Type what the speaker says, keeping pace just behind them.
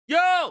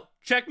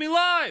Check me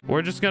live.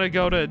 We're just gonna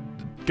go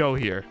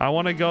here. I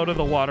want to go to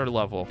the water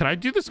level. Can I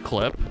do this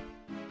clip?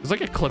 There's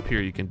like a clip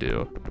here you can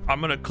do.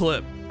 I'm gonna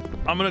clip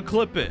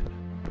it.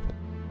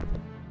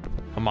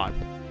 Come on.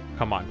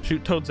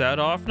 Shoot Toad's head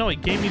off. No, he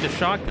gave me the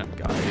shotgun,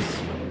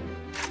 guys.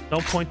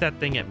 Don't point that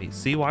thing at me.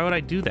 See, why would I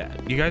do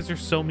that? You guys are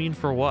so mean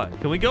for what?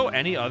 Can we go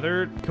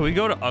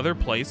to other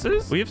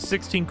places? We have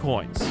 16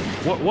 coins.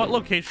 What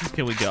locations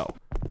can we go?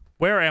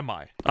 Where am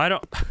I? I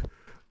don't...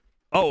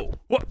 Oh,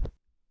 what?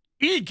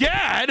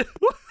 Egad!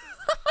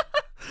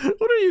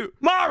 What are you?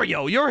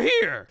 Mario, you're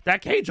here!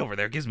 That cage over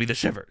there gives me the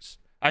shivers.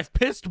 I've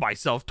pissed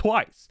myself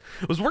twice.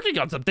 I was working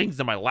on some things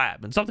in my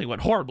lab and something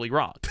went horribly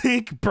wrong.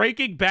 Think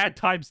Breaking Bad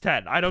times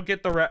 10. I don't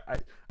get the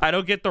reference.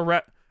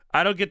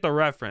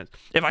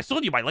 If I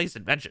sold you my latest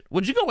invention,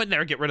 would you go in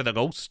there and get rid of the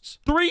ghosts?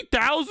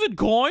 3,000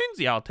 coins?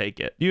 Yeah, I'll take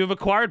it. You have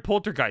acquired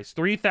Poltergeist.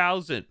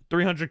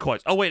 3,300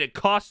 coins. Oh, wait, it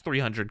costs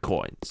 300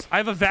 coins. I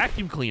have a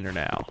vacuum cleaner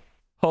now.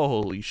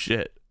 Holy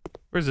shit.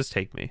 Where does this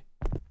take me?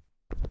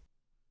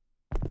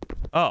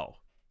 Oh.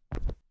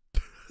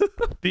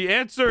 The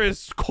answer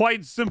is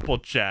quite simple,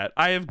 chat.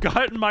 I have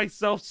gotten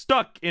myself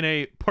stuck in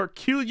a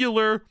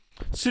peculiar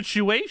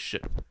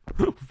situation.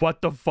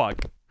 What the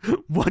fuck?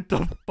 What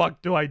the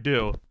fuck do I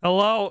do?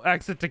 Hello,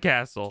 exit to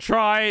castle.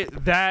 Try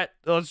that.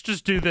 Let's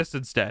just do this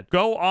instead.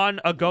 Go on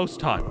a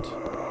ghost hunt.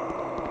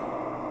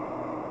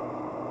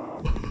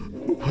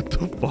 What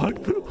the fuck?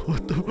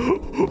 What the...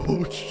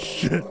 Oh,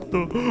 shit.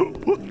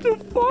 What the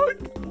fuck?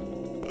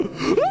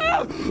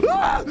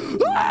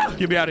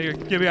 Get me out of here.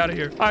 Get me out of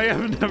here. I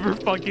have never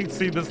fucking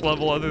seen this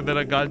level other than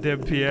a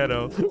goddamn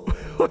piano.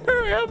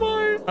 Where am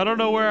I? I don't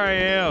know where I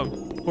am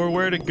or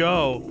where to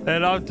go.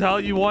 And I'll tell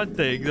you one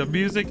thing. The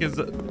music is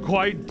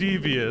quite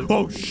devious.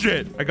 Oh,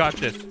 shit. I got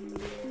this.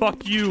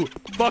 Fuck you.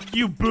 Fuck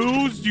you,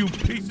 Booze, you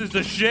pieces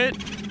of shit.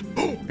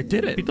 I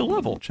did it. Beat the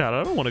level. Chat,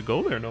 I don't want to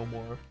go there no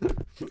more.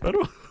 I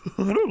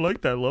don't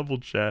like that level,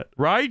 chat.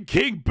 Ride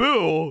King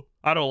Boo.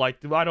 I don't like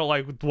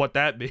what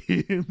that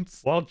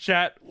means. Well,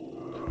 chat,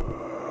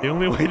 the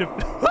only way to...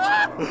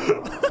 I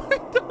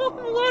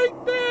don't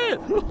like that.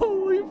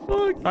 Holy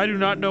fuck. I do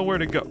not know where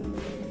to go.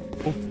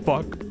 Oh,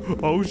 fuck.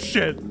 Oh,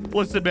 shit.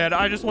 Listen, man,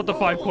 I just want the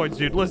 5 coins,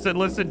 dude.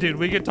 Listen, dude.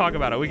 We can talk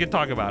about it.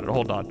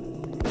 Hold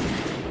on.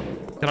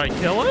 Can I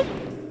kill him?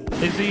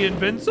 Is he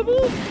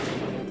invincible?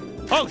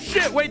 Oh,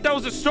 shit. Wait, that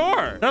was a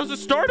star. That was a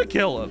star to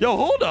kill him. Yo,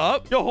 hold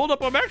up.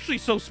 I'm actually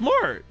so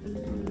smart.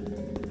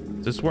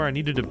 Is this where I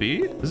needed to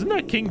be? Isn't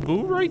that King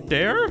Boo right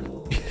there?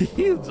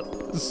 He's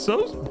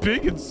so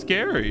big and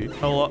scary.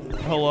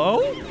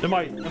 Hello? Am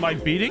I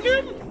beating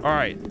him? All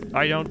right,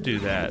 I don't do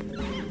that.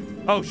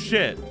 Oh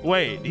shit,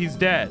 wait, he's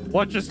dead.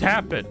 What just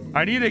happened?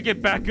 I need to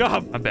get back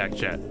up. I'm back,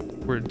 chat.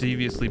 We're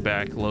deviously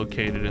back,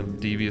 located in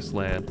devious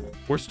land.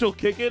 We're still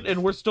kicking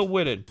and we're still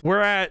winning.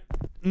 We're at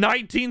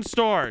 19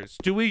 stars.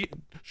 Do we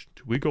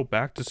go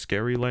back to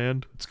Scary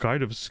Land? It's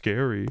kind of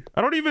scary.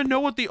 I don't even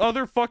know what the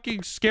other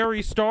fucking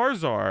scary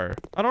stars are.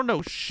 I don't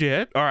know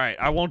shit. All right,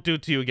 I won't do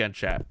it to you again,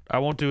 chat. I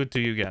won't do it to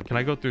you again. Can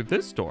I go through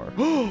this door?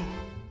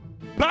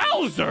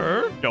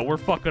 Bowser? No, we're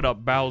fucking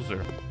up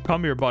Bowser.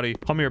 Come here, buddy.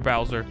 Come here,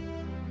 Bowser.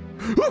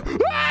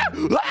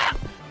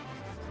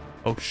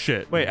 Oh,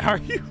 shit. Wait, how are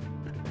you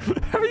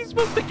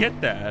supposed to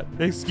get that?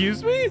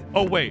 Excuse me?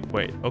 Oh, wait.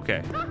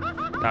 Okay.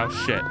 Oh,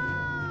 shit.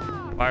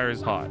 Fire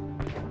is hot.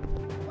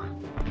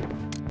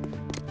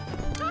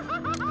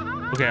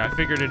 Okay, I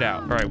figured it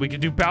out. All right, we can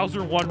do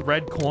Bowser 1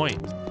 red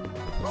coins.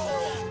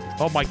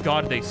 Oh my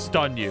god, they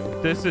stun you.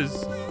 This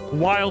is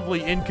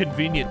wildly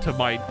inconvenient to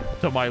my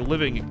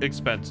living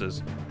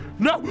expenses.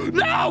 No!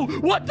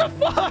 What the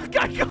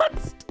fuck? I got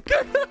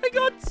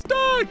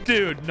stuck.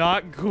 Dude,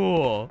 not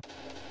cool.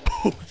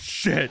 Oh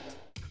shit.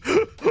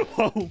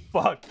 Oh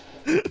fuck.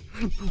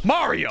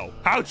 Mario,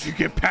 how'd you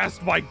get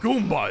past my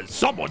Goombas?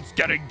 Someone's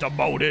getting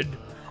demoted.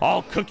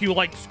 I'll cook you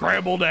like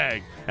scrambled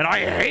egg. And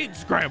I hate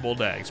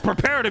scrambled eggs.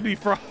 Prepare to be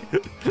fried.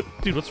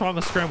 Dude, what's wrong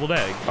with scrambled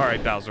egg? All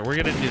right, Bowser, we're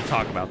gonna need to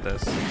talk about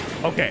this.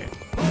 Okay.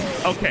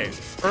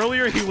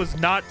 Earlier, he was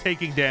not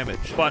taking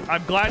damage, but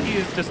I'm glad he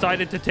has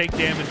decided to take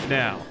damage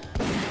now.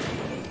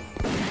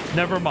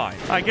 Never mind.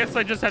 I guess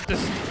I just have to...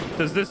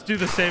 Does this do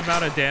the same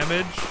amount of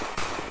damage?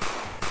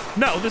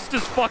 No, this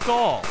does fuck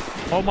all.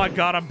 Oh my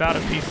god, I'm about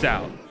to peace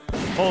out.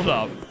 Hold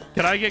up.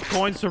 Can I get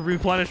coins to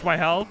replenish my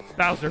health?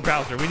 Bowser,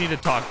 we need to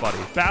talk, buddy.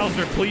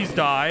 Bowser, please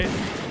die.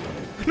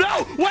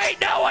 No! Wait,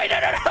 no!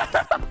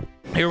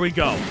 Here we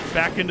go.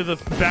 Back into the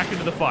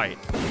fight.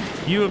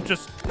 You have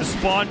just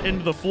spawned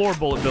into the floor,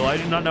 Bullet Bill. I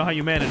do not know how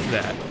you managed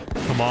that.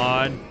 Come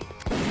on.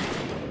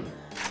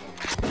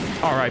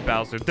 All right,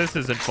 Bowser. This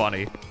isn't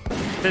funny.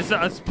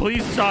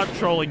 Please stop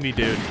trolling me,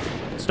 dude.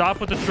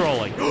 Stop with the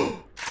trolling.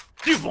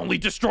 You've only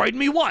destroyed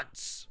me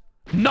once.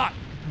 Not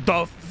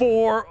the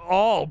for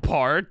all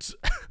part.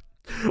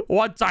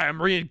 Once I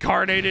am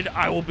reincarnated,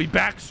 I will be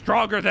back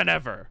stronger than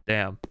ever.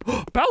 Damn.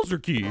 Bowser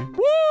key.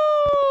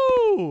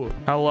 Woo!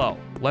 Hello.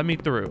 Let me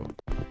through.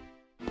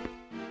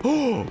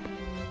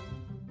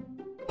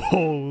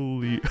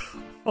 Holy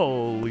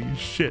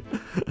shit.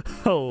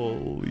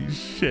 Holy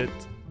shit.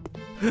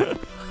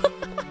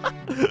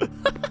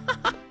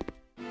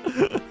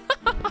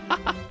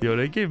 Yo,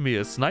 they gave me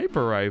a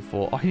sniper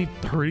rifle. I need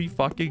 30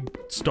 fucking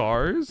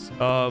stars.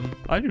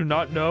 I do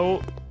not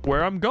know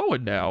where I'm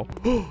going now.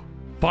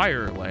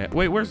 Fireland.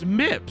 Wait, where's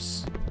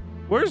Mips?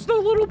 Where's the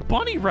little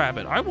bunny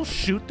rabbit? I will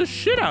shoot the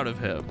shit out of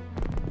him.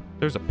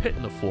 There's a pit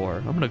in the floor.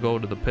 I'm gonna go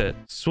into the pit.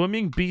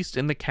 Swimming beast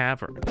in the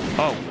cavern.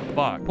 Oh,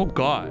 fuck. Oh,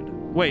 God.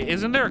 Wait,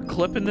 isn't there a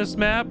clip in this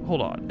map?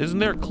 Hold on. Isn't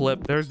there a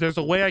clip? There's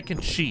a way I can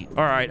cheat.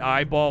 All right,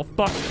 eyeball.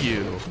 Fuck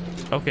you.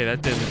 Okay,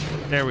 that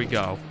didn't. There we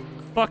go.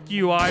 Fuck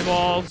you,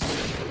 eyeballs.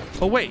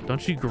 Oh, wait.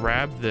 Don't you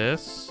grab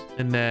this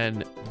and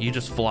then you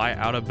just fly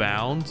out of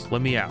bounds?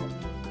 Let me out.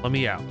 Let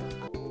me out.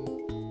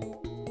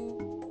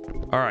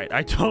 All right.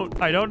 I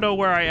don't know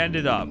where I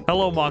ended up.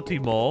 Hello, Monty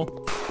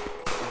Mole.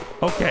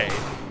 Okay.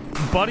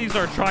 Buddies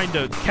are trying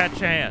to catch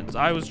hands.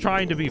 I was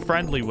trying to be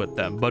friendly with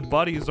them, but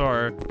buddies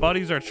are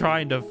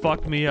trying to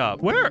fuck me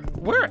up.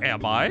 Where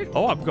am I?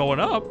 Oh, I'm going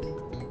up.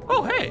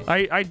 Oh, hey,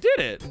 I did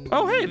it.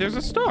 Oh, hey, there's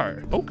a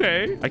star.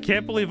 Okay. I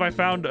can't believe I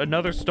found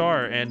another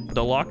star and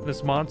the Loch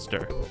Ness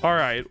Monster. All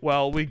right,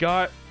 well, we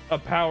got a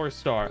power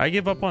star. I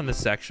give up on this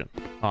section,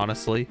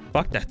 honestly.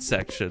 Fuck that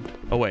section.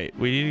 Oh, wait,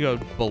 we need to go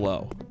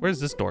below. Where's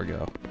this door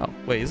go? Oh,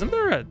 wait, isn't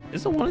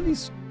one of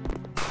these...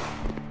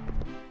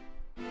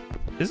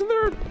 Isn't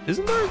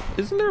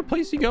there a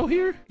place you go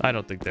here? I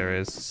don't think there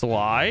is.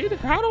 Slide?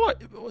 How do I...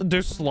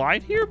 There's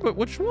slide here, but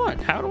which one?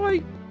 How do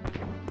I...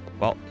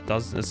 Well,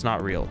 it's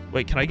not real.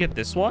 Wait, can I get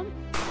this one?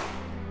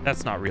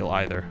 That's not real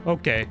either.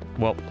 Okay,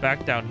 well,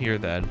 back down here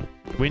then.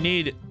 We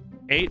need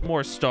 8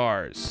 more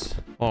stars.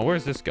 Oh,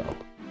 where's this go?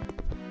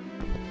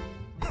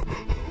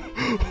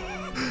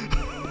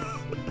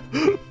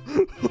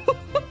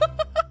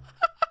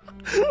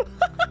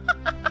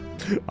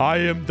 I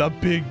am the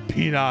big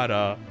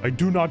pinata. I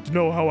do not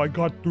know how I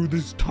got through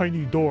this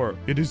tiny door.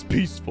 It is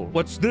peaceful.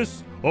 What's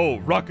this? Oh,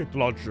 rocket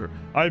launcher.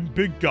 I'm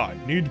big guy.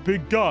 Need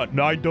big gun.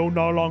 I don't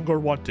no longer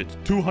want it.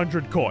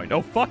 200 coin.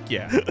 Oh, fuck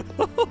yeah.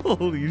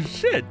 Holy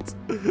shit.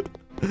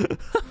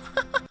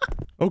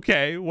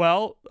 Okay,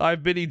 well,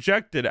 I've been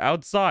ejected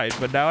outside,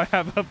 but now I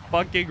have a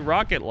fucking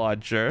rocket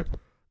launcher.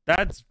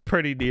 That's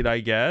pretty neat, I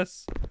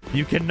guess.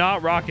 You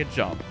cannot rocket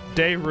jump.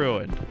 Day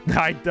ruined.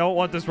 I don't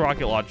want this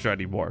rocket launcher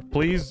anymore.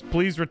 Please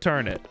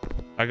return it.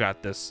 I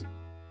got this.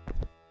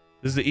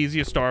 This is the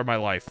easiest star of my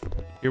life.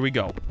 Here we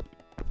go.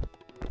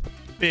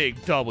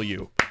 Big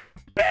W.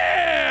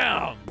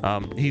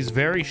 Bam! He's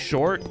very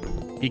short.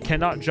 He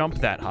cannot jump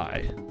that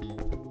high.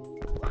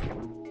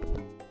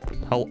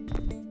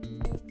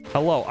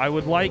 Hello, I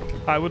would like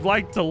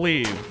to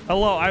leave.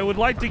 Hello, I would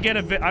like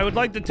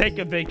to take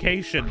a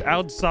vacation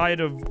outside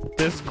of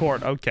this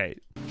court. Okay.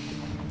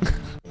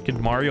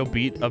 Can Mario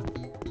beat a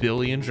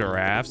billion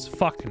giraffes?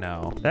 Fuck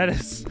no. That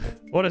is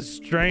what a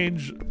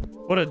strange,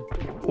 what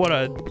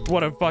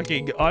a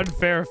fucking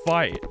unfair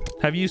fight.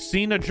 Have you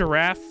seen a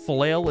giraffe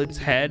flail its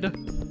head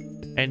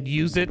and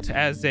use it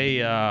as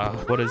a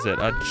what is it?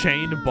 A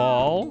chain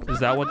ball? Is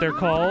that what they're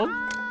called?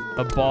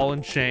 A ball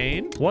and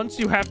chain? Once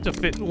you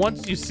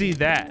see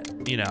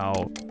that, you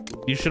know,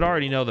 you should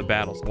already know the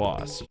battle's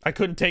lost. I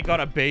couldn't take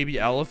on a baby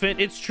elephant.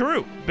 It's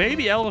true.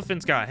 Baby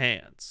elephants got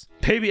hands.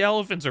 Baby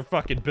elephants are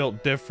fucking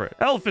built different.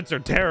 Elephants are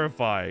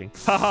terrifying.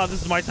 Haha,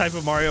 this is my type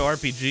of Mario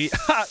RPG.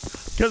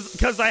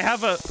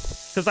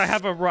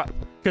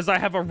 Cause I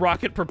have a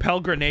rocket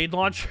propelled grenade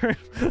launcher.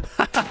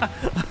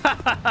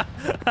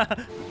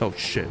 Oh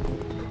shit.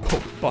 Oh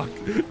fuck.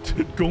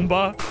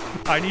 Goomba,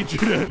 I need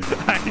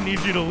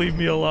you to leave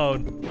me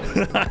alone.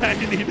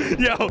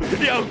 Yo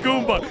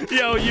Goomba,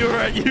 yo,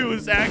 you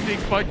was acting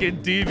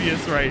fucking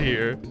devious right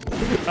here.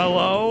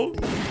 Hello?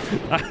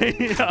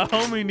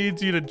 Homie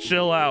needs you to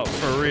chill out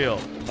for real.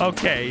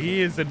 Okay,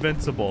 he is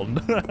invincible.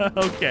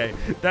 Okay,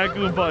 that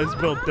Goomba is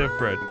built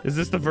different. Is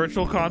this the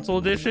Virtual Console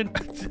edition?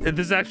 This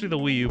is actually the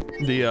Wii U,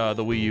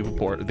 the Wii U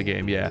port of the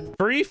game. Yeah.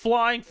 Free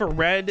flying for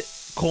red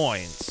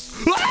coins.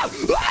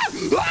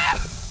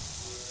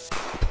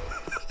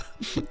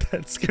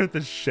 That scared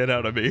the shit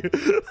out of me.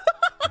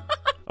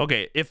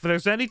 Okay, if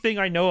there's anything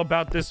I know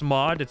about this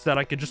mod, it's that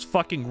I could just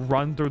fucking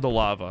run through the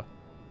lava.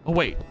 Oh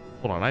wait,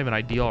 hold on, I have an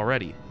idea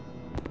already.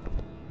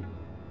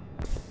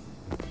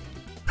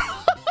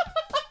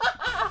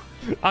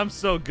 I'm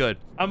so good.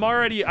 I'm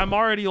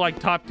already like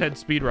top 10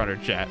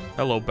 speedrunner chat.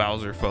 Hello,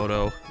 Bowser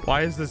photo.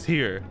 Why is this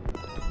here?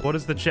 What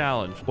is the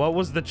challenge? What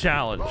was the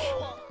challenge?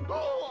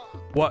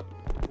 What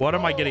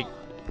am I getting?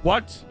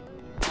 What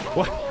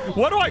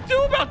do I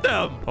do about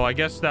them? Oh, I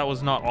guess that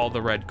was not all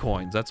the red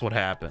coins. That's what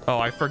happened. Oh,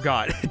 I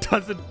forgot. It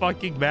doesn't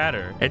fucking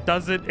matter.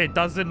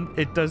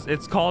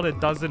 It's called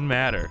it doesn't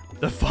matter.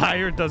 The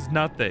fire does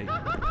nothing.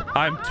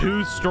 I'm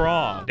too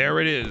strong. There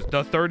it is.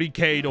 The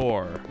 30K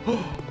door.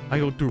 I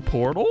go through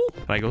portal?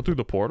 Can I go through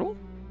the portal?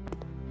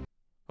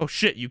 Oh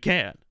shit, you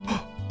can.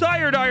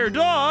 Dire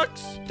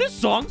Ducks! This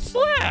song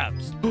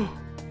slaps!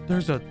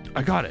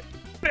 I got it.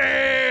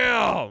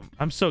 Bam!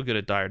 I'm so good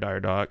at Dire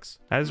Ducks.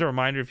 As a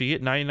reminder, if you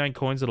get 99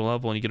 coins at a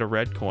level and you get a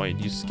red coin,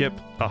 you skip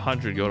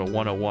 100, go to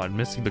 101,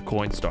 missing the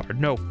coin star.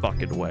 No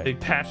fucking way. They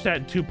patched that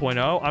in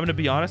 2.0. I'm gonna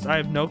be honest, I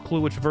have no clue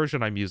which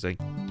version I'm using.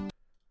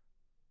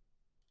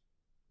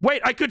 Wait,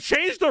 I could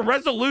change the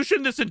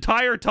resolution this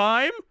entire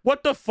time?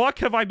 What the fuck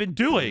have I been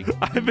doing?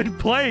 I've been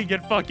playing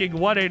at fucking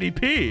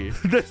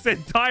 180p this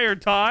entire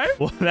time?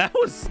 Well, that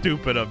was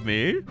stupid of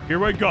me. Here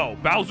we go.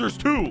 Bowser's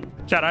 2.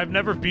 Chat, I've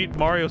never beat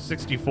Mario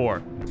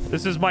 64.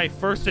 This is my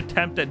first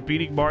attempt at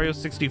beating Mario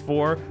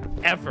 64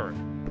 ever.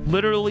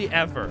 Literally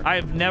ever. I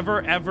have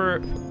never, ever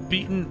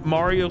beaten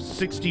Mario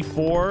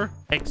 64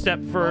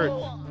 except for...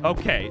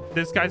 Okay,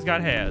 this guy's got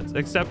hands.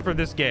 Except for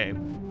this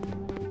game.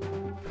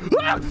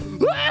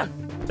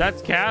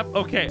 That's cap.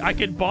 Okay, I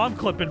can bomb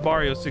clip in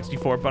Mario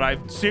 64, but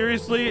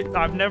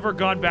I've never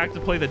gone back to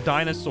play the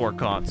dinosaur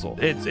console.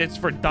 It's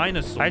for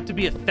dinosaurs. I have to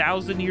be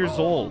 1,000 years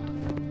old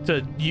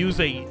to use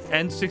a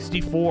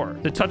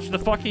N64 to touch the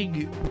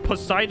fucking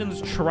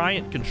Poseidon's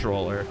Triumph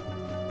controller.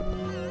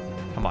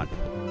 Come on.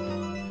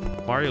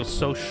 Mario's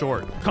so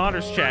short.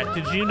 Connor's chat,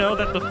 did you know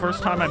that the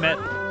first time I met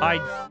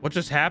what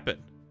just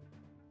happened?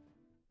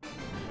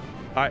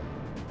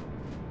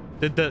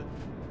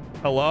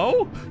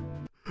 Hello?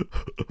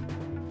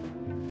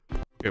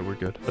 Okay, we're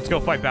good. Let's go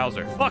fight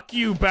Bowser. Fuck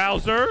you,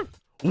 Bowser.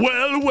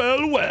 Well,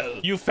 well,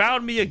 well. You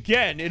found me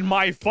again in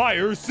my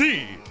fire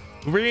sea.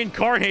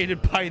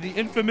 Reincarnated by the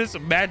infamous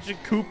Magic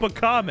Koopa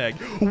comic.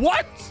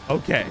 What?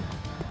 Okay.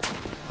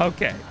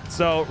 Okay.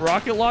 So,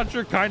 rocket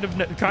launcher, kind of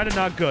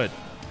not good.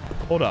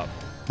 Hold up.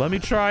 Let me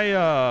try,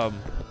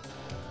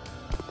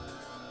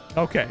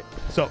 Okay.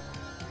 So,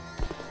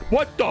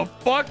 what the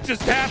fuck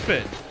just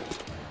happened?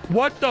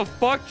 What the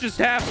fuck just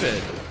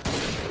happened?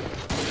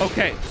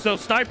 Okay, so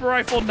sniper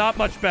rifle, not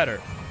much better.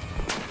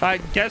 I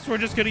guess we're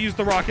just gonna use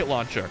the rocket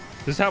launcher.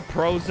 This is how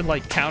pros in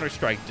like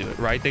Counter-Strike do it,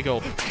 right? They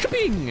go,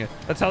 bing.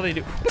 That's how they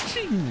do.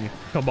 Bing.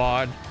 Come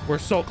on, we're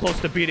so close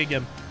to beating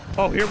him.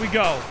 Oh, here we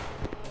go.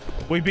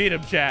 We beat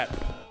him, chat.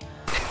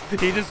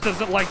 He just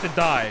doesn't like to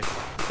die.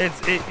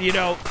 You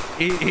know,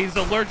 he's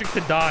allergic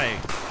to dying,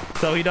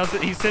 so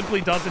he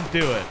simply doesn't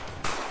do it.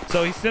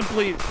 So he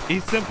simply,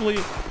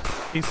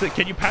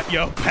 can you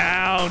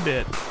pound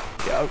it?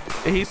 Yo,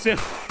 he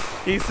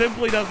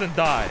simply doesn't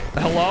die.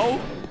 Hello?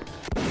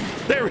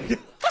 There we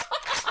go.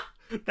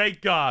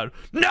 Thank God.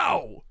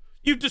 No!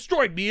 You've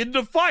destroyed me in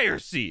the fire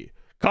sea.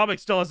 Comic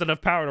still has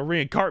enough power to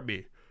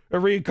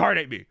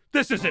reincarnate me.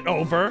 This isn't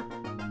over.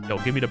 Yo,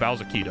 give me the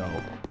Bowser key,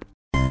 though.